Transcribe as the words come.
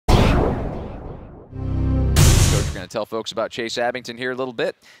going to tell folks about Chase Abbington here a little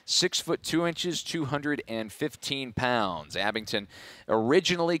bit. 6 foot 2 inches, 215 pounds. Abbington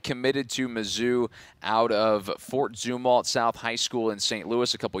originally committed to Mizzou out of Fort Zumwalt South High School in St.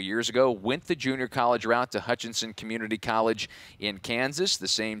 Louis a couple years ago. Went the junior college route to Hutchinson Community College in Kansas, the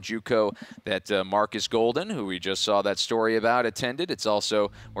same JUCO that Marcus Golden, who we just saw that story about, attended. It's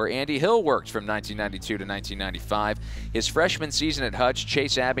also where Andy Hill worked from 1992 to 1995. His freshman season at Hutch,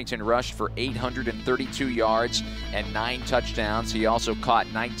 Chase Abbington rushed for 832 yards and 9 touchdowns. He also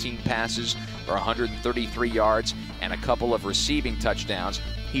caught 19 passes for 133 yards and a couple of receiving touchdowns.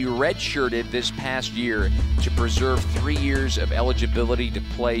 He redshirted this past year to preserve 3 years of eligibility to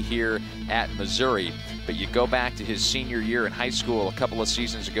play here at Missouri. But you go back to his senior year in high school a couple of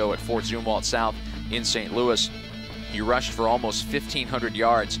seasons ago at Fort Zumwalt South in St. Louis. He rushed for almost 1,500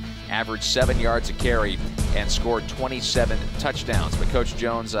 yards, averaged 7 yards a carry, and scored 27 touchdowns. But Coach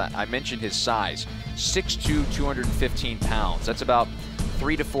Jones, I mentioned his size, 6'2", 215 pounds. That's about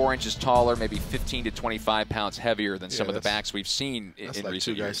 3 to 4 inches taller, maybe 15 to 25 pounds heavier than some of the backs we've seen in like recent years.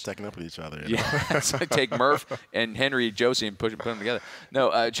 2 guys stacking up with each other. Yeah, it's like take Murph and Henry Josie and put them together.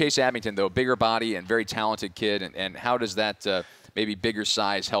 No, Chase Abbington, though, bigger body and very talented kid. And how does that maybe bigger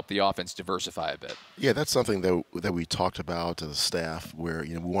size help the offense diversify a bit? Yeah, that's something that we talked about as a staff, where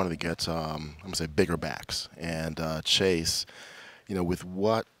we wanted to get I'm gonna say bigger backs, and Chase,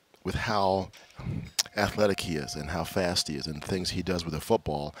 with how athletic he is and how fast he is and things he does with the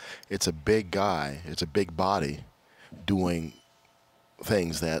football, it's a big guy, it's a big body doing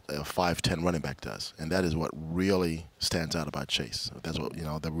things that a 5'10" running back does, and that is what really stands out about Chase. That's what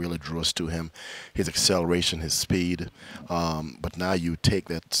that really drew us to him, his acceleration, his speed. But now you take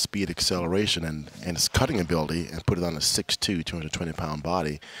that speed, acceleration, and his cutting ability and put it on a 6'2", 220-pound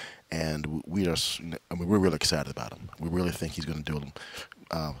body, and we're really excited about him. We really think he's going to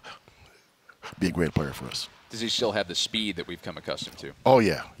be a great player for us. Does he still have the speed that we've come accustomed to? Oh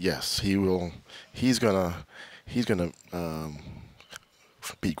yeah, yes, he will. He's gonna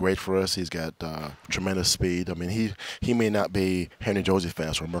be great for us. He's got tremendous speed. I mean, he may not be Henry Josie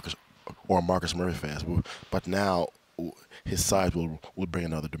fast or Marcus Murray fast, but now his size will bring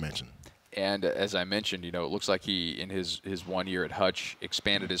another dimension. And as I mentioned, it looks like he, in his 1 year at Hutch,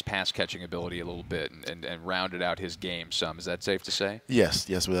 expanded his pass-catching ability a little bit and rounded out his game some. Is that safe to say? Yes,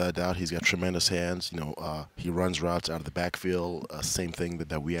 without a doubt. He's got tremendous hands. He runs routes out of the backfield. Same thing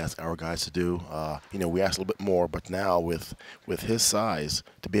that we ask our guys to do. We ask a little bit more, but now with his size,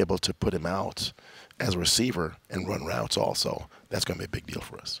 to be able to put him out as a receiver and run routes also, that's going to be a big deal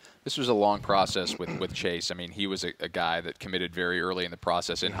for us. This was a long process with Chase. I mean, he was a guy that committed very early in the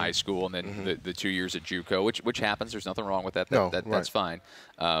process in high school, and then the 2 years at JUCO, which happens. There's nothing wrong with that. That's fine.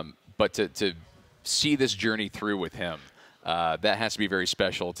 But to see this journey through with him, that has to be very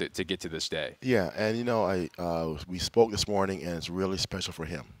special to get to this day. Yeah, and we spoke this morning, and it's really special for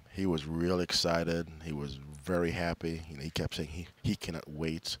him. He was really excited. He was very happy. He kept saying he cannot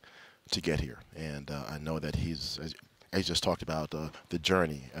wait to get here, and I know that he's. As just talked about the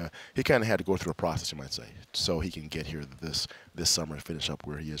journey. He kind of had to go through a process, you might say, so he can get here this summer and finish up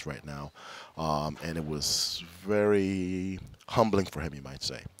where he is right now. And it was very humbling for him, you might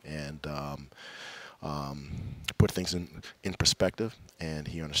say, and put things in perspective. And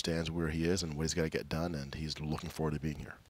he understands where he is and what he's got to get done, and he's looking forward to being here.